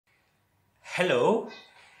Hello,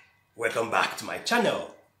 welcome back to my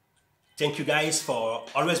channel. Thank you guys for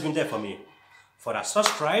always being there for me. For the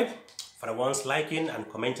subscribe, for the ones liking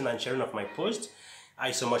and commenting and sharing of my post,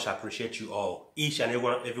 I so much appreciate you all. Each and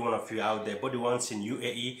every one of you out there, both the ones in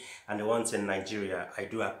UAE and the ones in Nigeria. I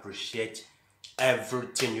do appreciate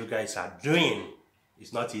everything you guys are doing.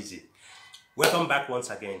 It's not easy. Welcome back once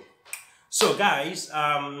again. So guys,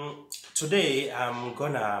 today I'm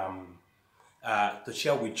gonna to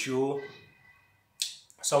share with you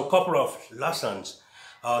some couple of lessons,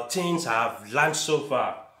 things I've learned so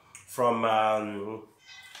far from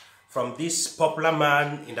this popular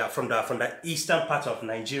man from the eastern part of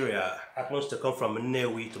Nigeria. Happens to come from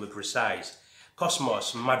Nnewi, to be precise.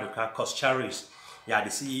 Cosmos Mmaduka-Coscharis, yeah,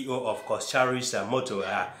 the CEO of Coscharis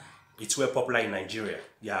Motor. It's well popular in Nigeria,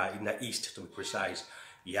 yeah, in the east, to be precise,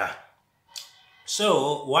 yeah.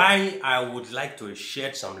 So why I would like to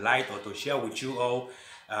shed some light or to share with you all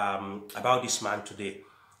about this man today,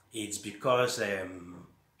 it's because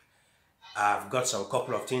I've got some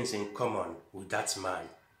couple of things in common with that man.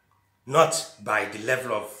 Not by the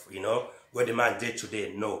level of, where the man did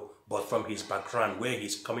today, no, but from his background, where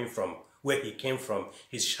he's coming from, where he came from,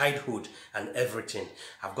 his childhood and everything.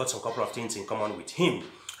 I've got some couple of things in common with him.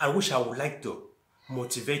 I wish I would like to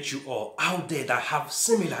motivate you all out there that have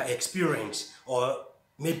similar experience, or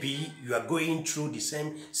maybe you are going through the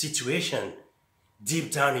same situation.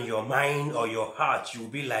 Deep down in your mind or your heart, you'll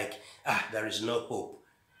be like, there is no hope.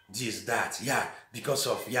 This, that, yeah, because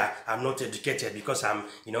of, I'm not educated, because I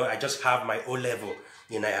just have my O level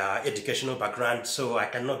in educational background, so I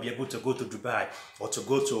cannot be able to go to Dubai, or to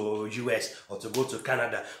go to US, or to go to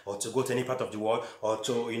Canada, or to go to any part of the world, or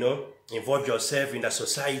to, involve yourself in the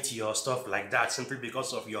society or stuff like that, simply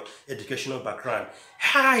because of your educational background.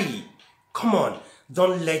 Hi, come on,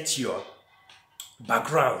 don't let your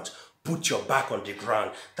background put your back on the ground.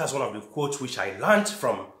 That's one of the quotes which I learned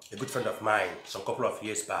from a good friend of mine some couple of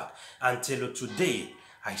years back. Until today,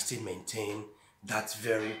 I still maintain that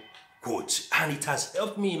very quote. And it has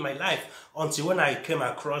helped me in my life until when I came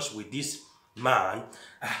across with this man.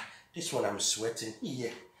 This one I'm sweating. Yeah.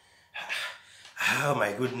 Oh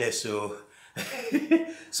my goodness. So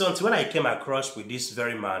until when I came across with this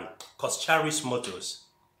very man, Coscharis Motors.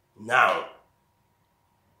 Now,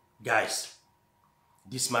 guys,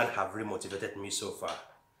 this man have really motivated me so far.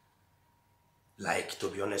 Like, to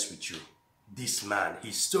be honest with you, this man,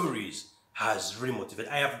 his stories has really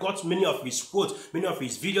motivated. I have got many of his quotes, many of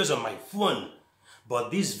his videos on my phone. But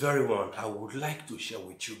this very one, I would like to share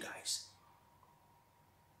with you guys.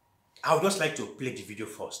 I would just like to play the video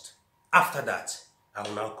first. After that, I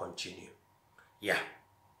will now continue. Yeah.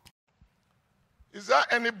 Is there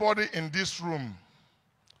anybody in this room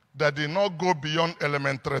that did not go beyond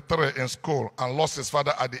elementary 3 in school and lost his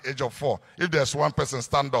father at the age of 4? If there's one person,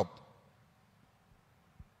 stand up.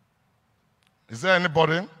 Is there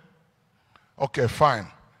anybody? Okay, fine.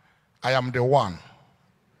 I am the one.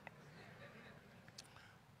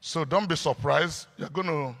 So don't be surprised. You're going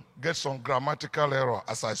to get some grammatical error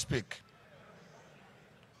as I speak.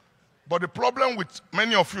 But the problem with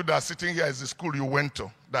many of you that are sitting here is the school you went to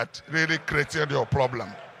that really created your problem.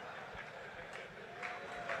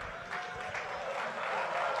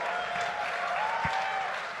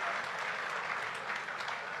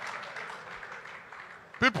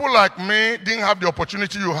 People like me didn't have the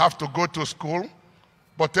opportunity you have to go to school,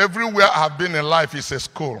 but everywhere I've been in life is a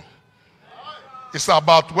school. It's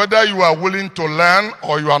about whether you are willing to learn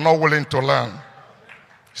or you are not willing to learn.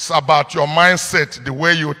 It's about your mindset, the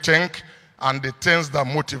way you think, and the things that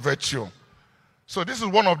motivate you. So this is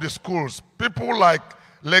one of the schools. People like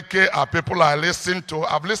Leke are people I listen to.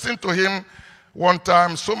 I've listened to him one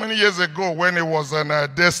time so many years ago when he was in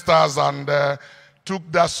Daystars and took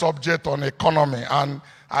that subject on economy, and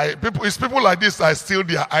it's people like this I steal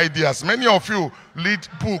their ideas. Many of you read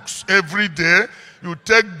books every day. You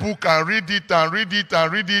take book and read it and read it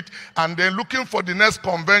and read it, and then looking for the next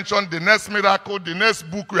convention, the next miracle, the next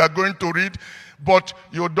book we are going to read, but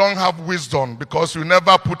you don't have wisdom because you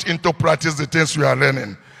never put into practice the things you are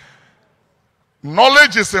learning.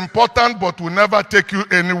 Knowledge is important, but will never take you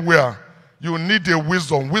anywhere. You need a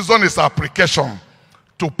wisdom. Wisdom is application,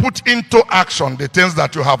 to put into action the things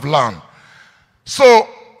that you have learned. So,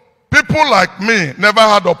 people like me never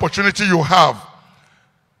had the opportunity you have.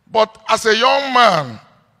 But as a young man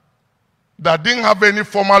that didn't have any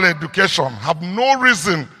formal education, have no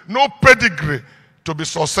reason, no pedigree to be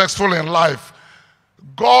successful in life,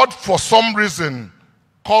 God, for some reason,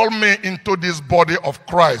 called me into this body of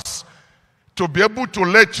Christ to be able to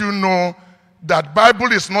let you know that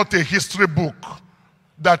Bible is not a history book,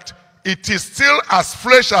 that it is still as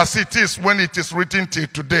fresh as it is when it is written till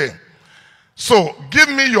today. So give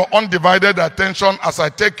me your undivided attention as I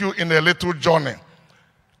take you in a little journey.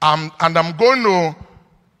 And I'm going to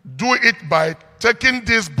do it by taking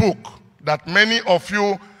this book that many of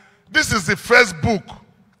you, this is the first book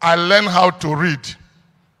I learned how to read.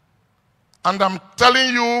 And I'm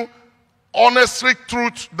telling you honestly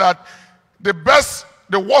truth that the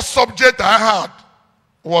worst subject I had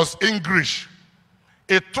was English.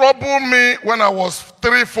 It troubled me when I was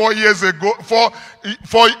 3-4 years ago,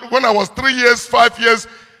 when I was 3 years, 5 years.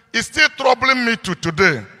 It's still troubling me to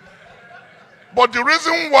today. But the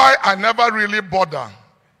reason why I never really bother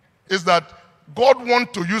is that God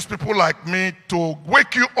wants to use people like me to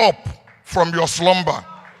wake you up from your slumber.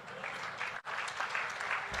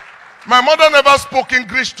 My mother never spoke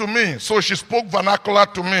English to me, so she spoke vernacular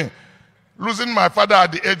to me, losing my father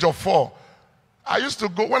at the age of 4. I used to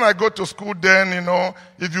go, when I go to school then, you know,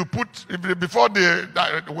 before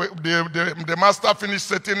the master finished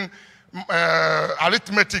setting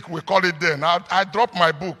arithmetic, we call it then, I drop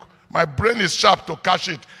my book. My brain is sharp to catch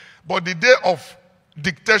it. But the day of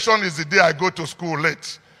dictation is the day I go to school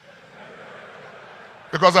late.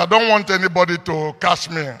 Because I don't want anybody to catch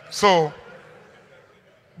me. So,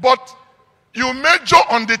 but you major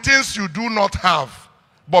on the things you do not have.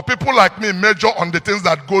 But people like me major on the things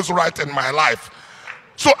that goes right in my life.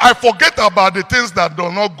 So I forget about the things that do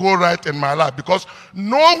not go right in my life, because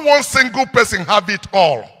no one single person have it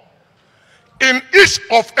all. In each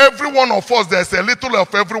of every one of us, there's a little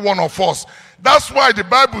of every one of us. That's why the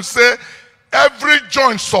Bible says every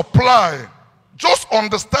joint supply. Just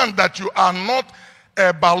understand that you are not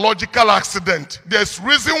a biological accident. There's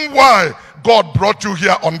reason why God brought you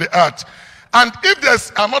here on the earth. And if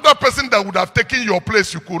there's another person that would have taken your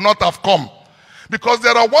place, you could not have come. Because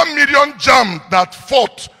there are 1 million germs that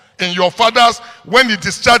fought in your father's when he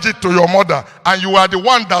discharged it to your mother. And you are the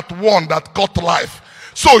one that won, that got life.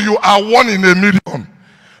 So you are 1 in a million.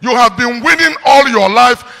 You have been winning all your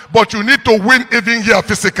life, but you need to win even here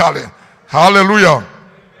physically. Hallelujah.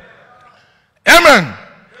 Amen.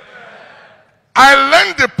 I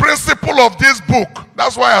learned the principle of this book.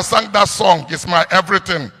 That's why I sang that song. It's my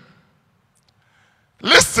everything.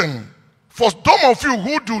 Listen, for some of you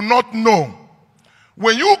who do not know,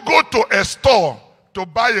 when you go to a store to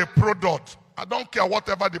buy a product, I don't care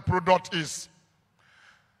whatever the product is.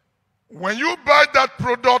 When you buy that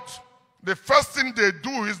product, the first thing they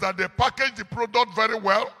do is that they package the product very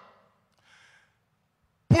well,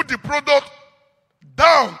 put the product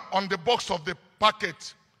down on the box of the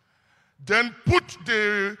packet, then put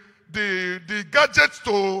the gadgets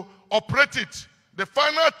to operate it. The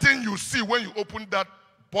final thing you see when you open that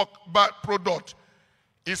product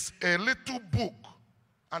is a little book,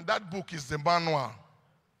 and that book is the manual.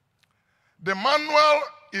 The manual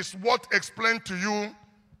is what explains to you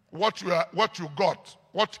what you got,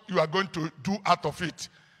 what you are going to do out of it,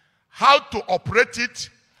 how to operate it.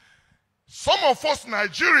 Some of us,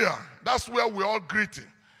 Nigeria, that's where we all greeting,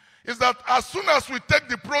 is that as soon as we take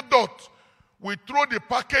the product, we throw the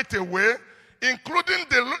packet away, including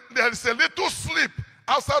there is a little slip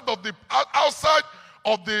outside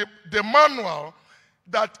of the manual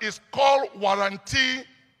that is called warranty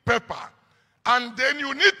paper. And then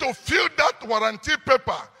you need to fill that warranty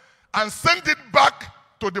paper and send it back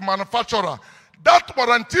to the manufacturer. That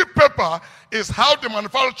warranty paper is how the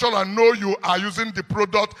manufacturer know you are using the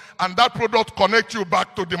product, and that product connects you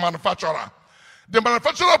back to the manufacturer. The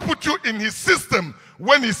manufacturer put you in his system.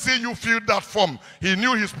 When he see you fill that form, he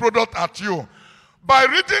knew his product at you. By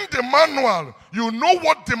reading the manual, you know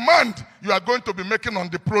what demand you are going to be making on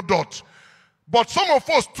the product. But some of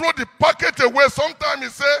us throw the packet away. Sometimes you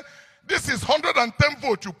say, this is 110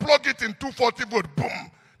 volts. You plug it in 240 volts.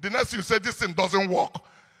 Boom. The next you say, this thing doesn't work.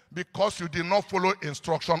 Because you did not follow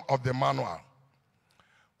instruction of the manual.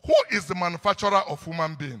 Who is the manufacturer of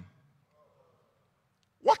human being?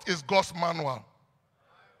 What is God's manual?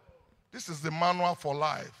 This is the manual for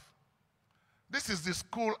life. This is the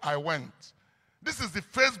school I went. This is the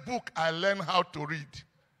first book I learned how to read.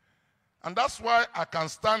 And that's why I can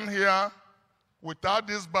stand here without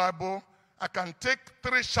this Bible. I can take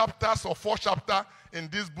 3 chapters or 4 chapters in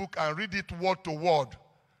this book and read it word to word.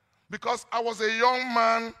 Because I was a young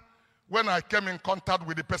man when I came in contact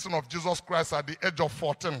with the person of Jesus Christ at the age of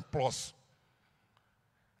 14 plus.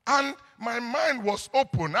 And my mind was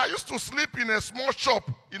open. I used to sleep in a small shop,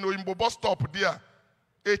 in bus stop there,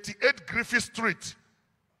 88 Griffith Street,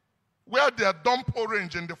 where they dump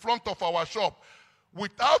orange in the front of our shop,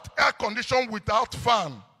 without air condition, without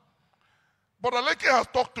fan. But Aleki has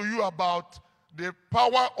talked to you about the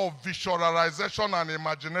power of visualization and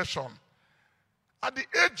imagination. At the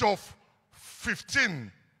age of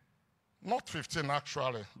 15, not 15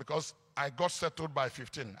 actually, because I got settled by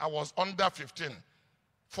 15. I was under 15.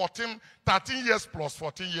 13 years plus,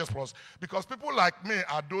 14 years plus. Because people like me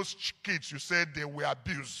are those kids you say they were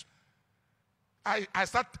abused.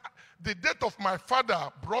 The death of my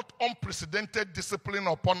father brought unprecedented discipline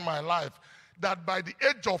upon my life, that by the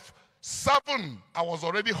age of 7, I was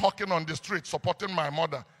already hawking on the street, supporting my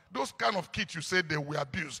mother. Those kind of kids you say they were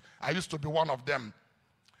abused. I used to be one of them.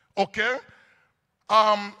 Okay?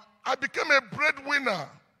 I became a breadwinner.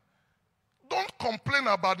 Don't complain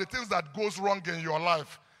about the things that goes wrong in your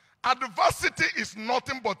life. Adversity is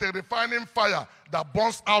nothing but a refining fire that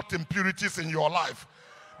burns out impurities in your life.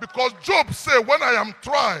 Because Job said, when I am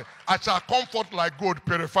tried, I shall comfort like gold,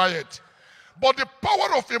 purify it. But the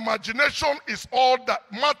power of imagination is all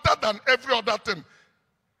that matter than every other thing.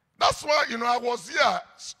 That's why, I was here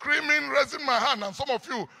screaming, raising my hand, and some of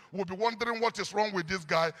you will be wondering what is wrong with this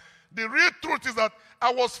guy. The real truth is that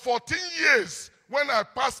I was 14 years when I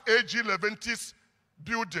passed AG 11's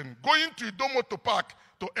building, going to Idomoto Park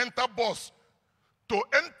to enter bus.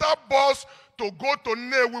 To go to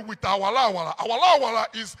Newi with Awala. Awala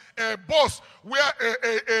is a bus where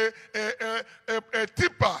a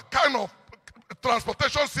tipper kind of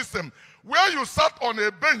transportation system, where you sat on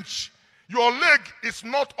a bench, your leg is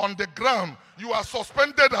not on the ground, you are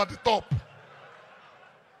suspended at the top.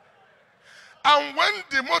 And when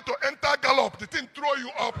the motor enter gallop, the thing throw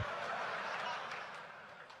you up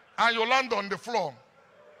and you land on the floor.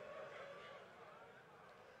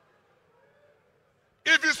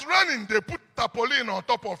 If it's raining, they put tarpaulin on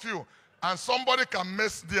top of you and somebody can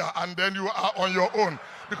mess there and then you are on your own,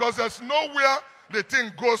 because there's nowhere the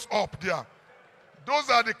thing goes up there. Those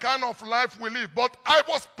are the kind of life we live. But I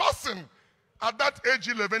was passing at that age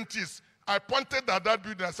 11s. I pointed at that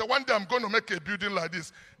building. I said, one day I'm going to make a building like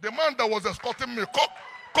this. The man that was escorting me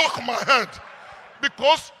cocked my head,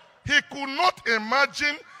 because he could not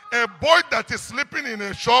imagine a boy that is sleeping in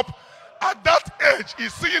a shop at that age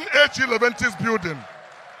is seeing age 11's building.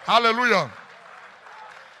 Hallelujah.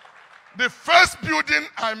 The first building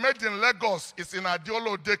I made in Lagos is in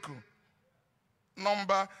Adiolo Deku.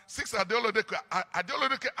 Number 6 Adiolo Deku. Adiolo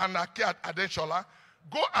Deku and Ake at Adenshola.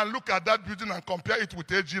 Go and look at that building and compare it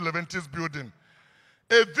with age 11's building.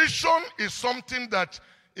 A vision is something that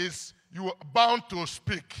is you are bound to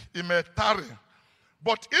speak. It may tarry.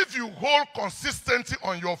 But if you hold consistency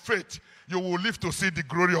on your faith, you will live to see the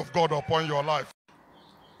glory of God upon your life.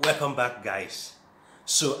 Welcome back, guys.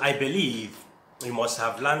 So I believe we must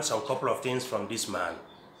have learned some couple of things from this man.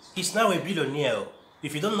 He's now a billionaire.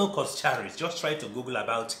 If you don't know Coscharis, just try to Google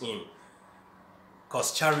about him.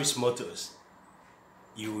 Coscharis Motors.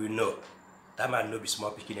 You will know. That man no be small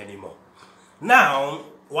picking anymore. Now,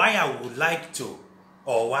 why I would like to,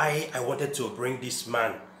 or why I wanted to bring this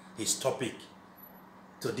man, his topic,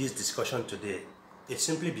 to this discussion today, it's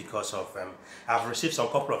simply because of I've received some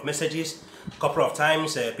couple of messages, couple of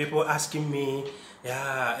times, people asking me,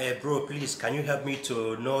 yeah, bro, please, can you help me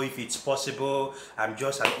to know if it's possible? I'm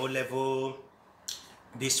just an O-level.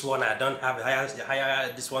 This one I don't have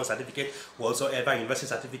higher this one certificate, whatsoever, university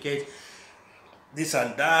certificate, this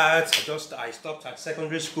and that. I stopped at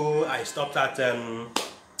secondary school. I stopped at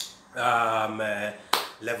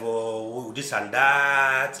level this and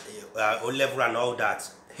that, O-level and all that.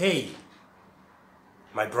 Hey,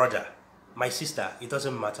 my brother, my sister, it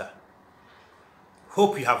doesn't matter.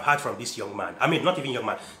 Hope you have heard from this young man. I mean, not even young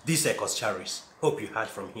man, this Coscharis. Hope you heard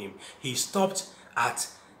from him. He stopped at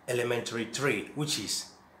elementary 3, which is,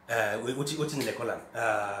 what in the column?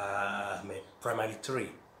 Primary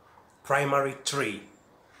 3.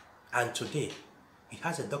 And today, he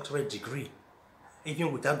has a doctorate degree,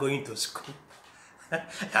 even without going to school.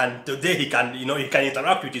 And today he can, he can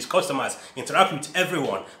interact with his customers, interact with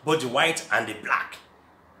everyone, both the white and the black.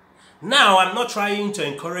 Now, I'm not trying to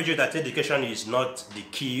encourage you that education is not the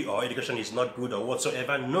key or education is not good or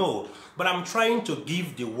whatsoever. No, but I'm trying to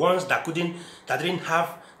give the ones that didn't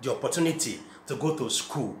have the opportunity to go to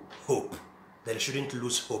school hope. They shouldn't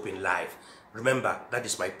lose hope in life. Remember, that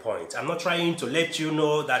is my point. I'm not trying to let you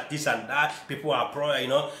know that this and that people are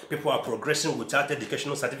people are progressing without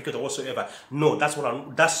educational certificate or whatsoever. No,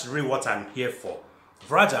 that's really what I'm here for.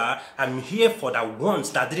 Rather, I'm here for the ones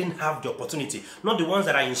that didn't have the opportunity, not the ones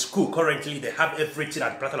that are in school currently. They have everything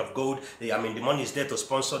at the platter of gold. The money is there to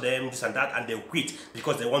sponsor them, this and that, and they quit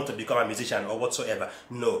because they want to become a musician or whatsoever.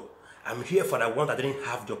 No, I'm here for the ones that didn't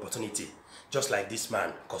have the opportunity. Just like this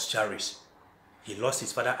man, Coscharis. He lost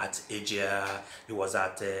his father at age, he was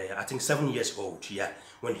at, I think 7 years old, yeah,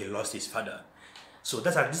 when he lost his father. So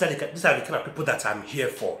these are the kind of people that I'm here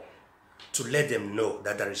for, to let them know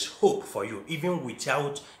that there is hope for you, even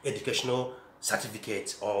without educational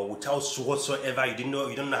certificate, or without whatsoever, you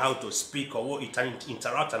don't know how to speak or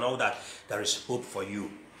interact and all that, there is hope for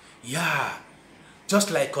you. Yeah,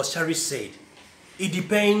 just like Coscharis said, it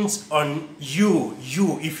depends on you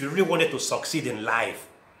if you really wanted to succeed in life.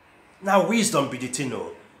 Now, wisdom be the thing.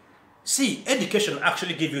 See, education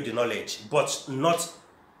actually gives you the knowledge, but not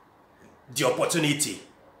the opportunity.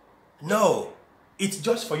 No, it's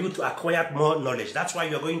just for you to acquire more knowledge. That's why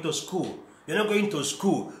you're going to school. You're not going to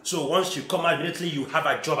school, so once you come out, immediately you have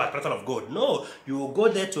a job at Plateau of Gold. No, you will go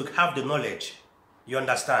there to have the knowledge. You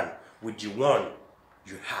understand? With the one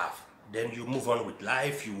you have, then you move on with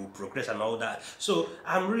life, you will progress and all that. So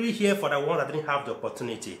I'm really here for the one that didn't have the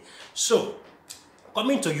opportunity. So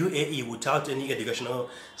coming to UAE without any educational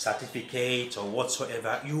certificate or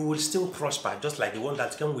whatsoever, you will still prosper, just like the one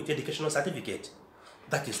that came with educational certificate.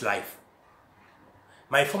 That is life.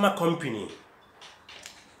 My former company,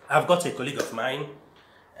 I've got a colleague of mine,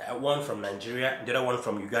 one from Nigeria, the other one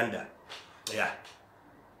from Uganda. Yeah.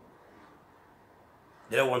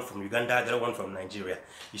 The other one from Uganda, the other one from Nigeria.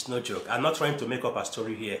 It's no joke. I'm not trying to make up a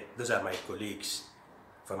story here. Those are my colleagues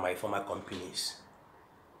from my former companies.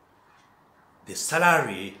 The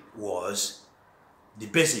salary was the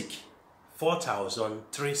basic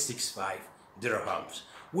 4,365 dirhams,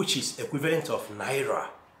 which is equivalent of naira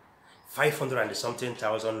 500 and something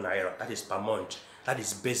thousand naira. That is per month. That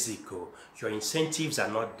is basic. Your incentives are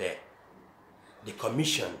not there. The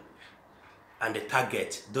commission and the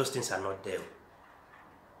target, those things are not there.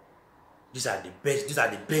 These are the best. These are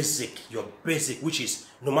the basic. Your basic, which is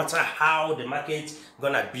no matter how the market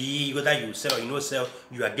gonna be, whether you sell or you no sell,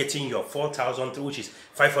 you are getting your 4,000, which is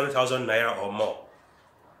 500,000 naira or more.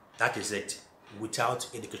 That is it. Without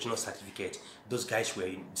educational certificate, those guys were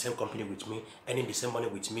in the same company with me, earning the same money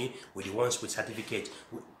with me, with the ones with certificate.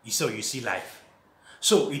 So you see life.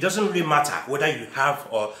 So it doesn't really matter whether you have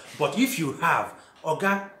or, but if you have,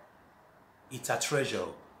 Oga, it's a treasure.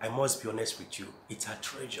 I must be honest with you. It's a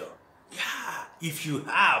treasure. Yeah, if you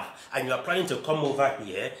have and you are planning to come over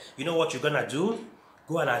here, you know what you're gonna do?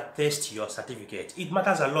 Go and attest your certificate. It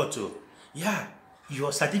matters a lot too. Yeah,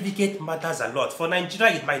 your certificate matters a lot. For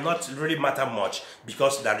Nigeria, it might not really matter much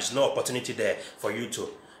because there is no opportunity there for you to.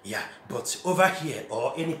 Yeah, but over here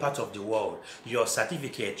or any part of the world, your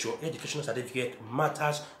certificate, your educational certificate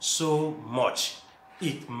matters so much.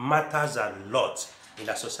 It matters a lot in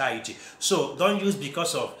the society. So don't use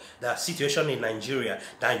because of the situation in Nigeria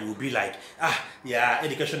that you will be like, yeah,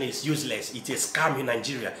 education is useless, it's a scam in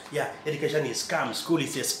Nigeria. Yeah, education is scam, school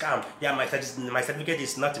is a scam. Yeah, my certificate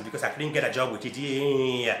is nothing because I couldn't get a job with it.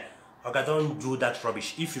 Yeah. Okay, don't do that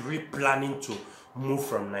rubbish. If you're really planning to move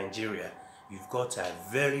from Nigeria, you've got a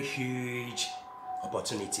very huge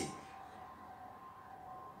opportunity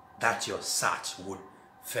that your cert would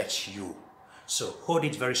fetch you. So hold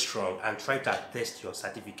it very strong and try to attest your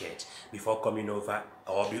certificate before coming over,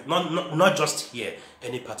 or not just here,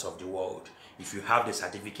 any part of the world. If you have the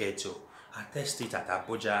certificate, to attest it at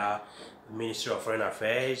Abuja, Ministry of Foreign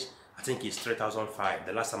Affairs. I think it's 3,500.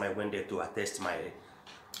 The last time I went there to attest my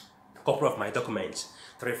couple of my documents,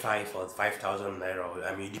 3,500 or 5,000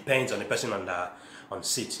 naira. I mean, it depends on the person on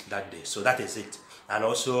seat that day. So that is it. And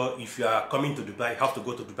also, if you are coming to Dubai, you have to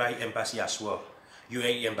go to Dubai Embassy as well.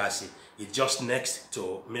 UAE Embassy. It's just next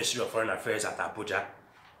to Ministry of Foreign Affairs at Abuja.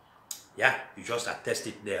 Yeah, you just attest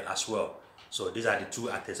it there as well. So these are the two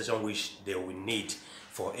attestations which they will need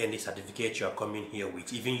for any certificate you are coming here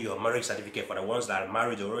with. Even your marriage certificate, for the ones that are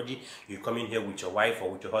married already, you come in here with your wife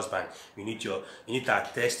or with your husband, you need to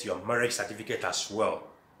attest your marriage certificate as well.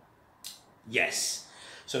 Yes.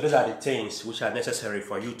 So those are the things which are necessary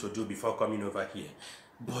for you to do before coming over here.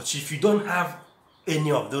 But if you don't have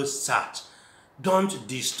any of those certs, don't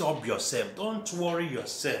disturb yourself. Don't worry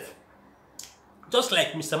yourself. Just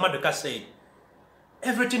like Mr. Mmaduka said,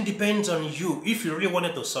 everything depends on you if you really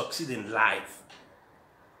wanted to succeed in life.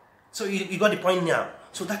 So you got the point now.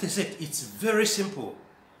 So that is it. It's very simple.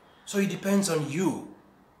 So it depends on you.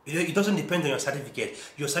 It doesn't depend on your certificate.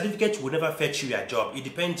 Your certificate will never fetch you a job. It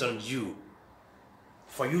depends on you.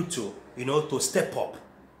 For you to, to step up.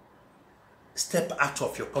 Step out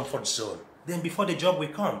of your comfort zone. Then before the job will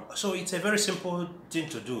come. So it's a very simple thing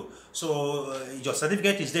to do. So your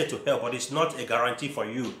certificate is there to help, but it's not a guarantee for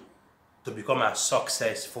you to become a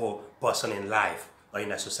successful person in life or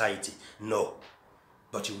in a society. No.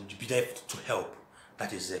 But you will be there to help.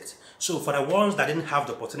 That is it. So for the ones that didn't have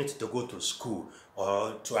the opportunity to go to school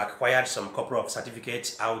or to acquire some couple of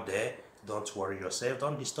certificates out there, don't worry yourself.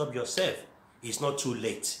 Don't disturb yourself. It's not too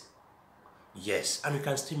late. Yes, and you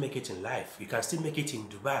can still make it in life. You can still make it in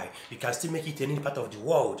Dubai. You can still make it in any part of the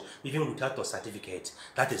world, even without a certificate.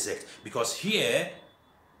 That is it. Because here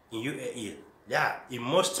in UAE, Yeah, in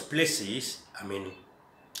most places, I mean,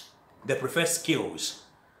 they prefer skills,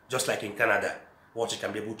 just like in Canada, what you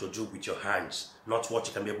can be able to do with your hands, not what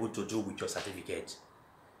you can be able to do with your certificate.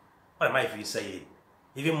 What am I even saying?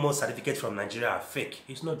 Even most certificates from Nigeria are fake.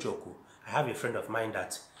 It's no joke. I have a friend of mine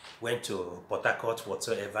that went to Port Harcourt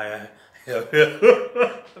whatsoever. Make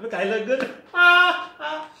I look good.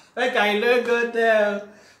 Make I look good there.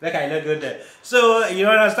 Make I look good there. So, you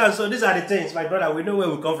understand? So, these are the things, my brother. We know where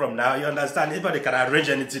we come from now. You understand? Anybody can arrange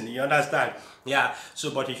anything. You understand? Yeah. So,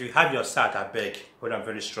 but if you have your start, I beg, hold on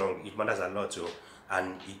very strong. It matters a lot too.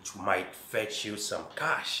 And it might fetch you some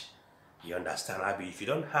cash. You understand, Abby? If you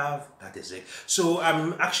don't have, that is it. So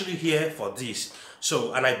I'm actually here for this.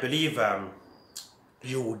 So, and I believe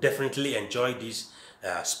you will definitely enjoy this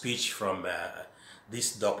speech from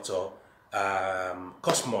this Dr.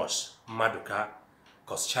 Cosmos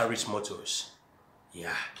Mmaduka-Coscharis motors.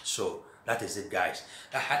 Yeah, so that is it, guys.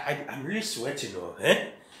 I'm really sweating, eh?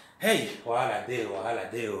 Hey, wahala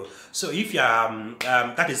dey. So if you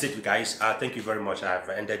that is it, guys. Thank you very much. I've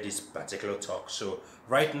ended this particular talk. So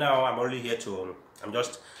right now I'm only here to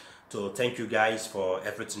just to thank you guys for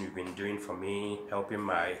everything you've been doing for me, helping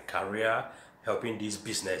my career, helping this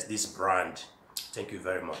business, this brand. Thank you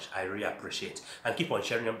very much. I really appreciate, and keep on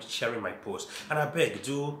sharing my posts. And I beg,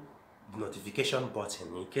 do notification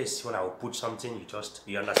button in case when I will put something,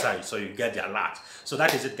 you understand, so you get the alert. So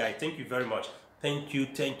that is it, guys. Thank you very much. Thank you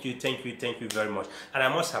very much. And I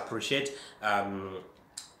must appreciate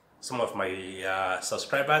some of my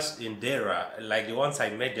subscribers in there, like the ones I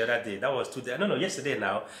met the other day. That was yesterday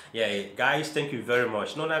now. Yeah, guys, thank you very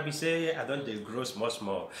much. No, I be say I don't grow much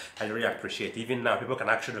more. I really appreciate. Even now, people can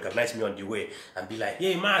actually recognize me on the way and be like,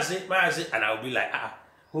 hey, Mazi, and I'll be like,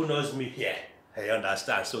 who knows me here? I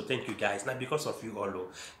understand. So thank you, guys. Not because of you all.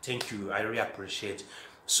 Thank you. I really appreciate.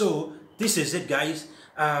 So this is it, guys.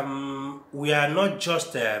 We are not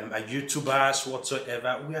just YouTubers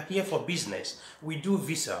whatsoever. We are here for business. We do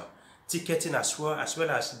visa ticketing as well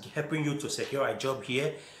as helping you to secure a job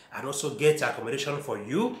here and also get accommodation for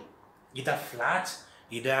you, either flat,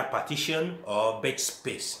 either partition or bed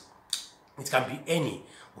space. It can be any.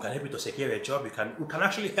 We can help you to secure a job. We can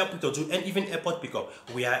actually help you to do, and even airport pickup.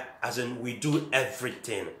 We do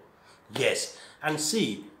everything. Yes. And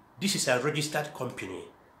see, this is a registered company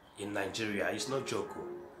in Nigeria. It's no joke.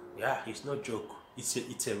 Yeah, it's no joke.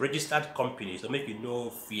 It's a registered company, so make you no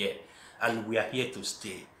fear. And we are here to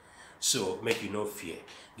stay. So make you no fear.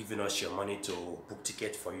 Giving us your money to book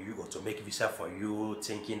ticket for you or to make visa for you,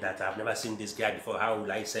 thinking that I've never seen this guy before. How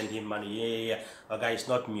will I send him money? Yeah. Okay, it's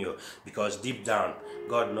not me. Because deep down,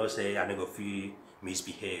 God knows I never feel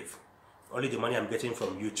misbehave. Only the money I'm getting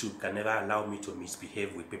from YouTube can never allow me to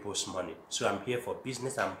misbehave with people's money. So I'm here for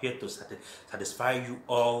business. I'm here to satisfy you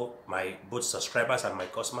all, my both subscribers and my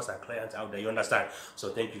customers and clients out there. You understand? So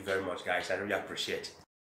thank you very much, guys. I really appreciate it.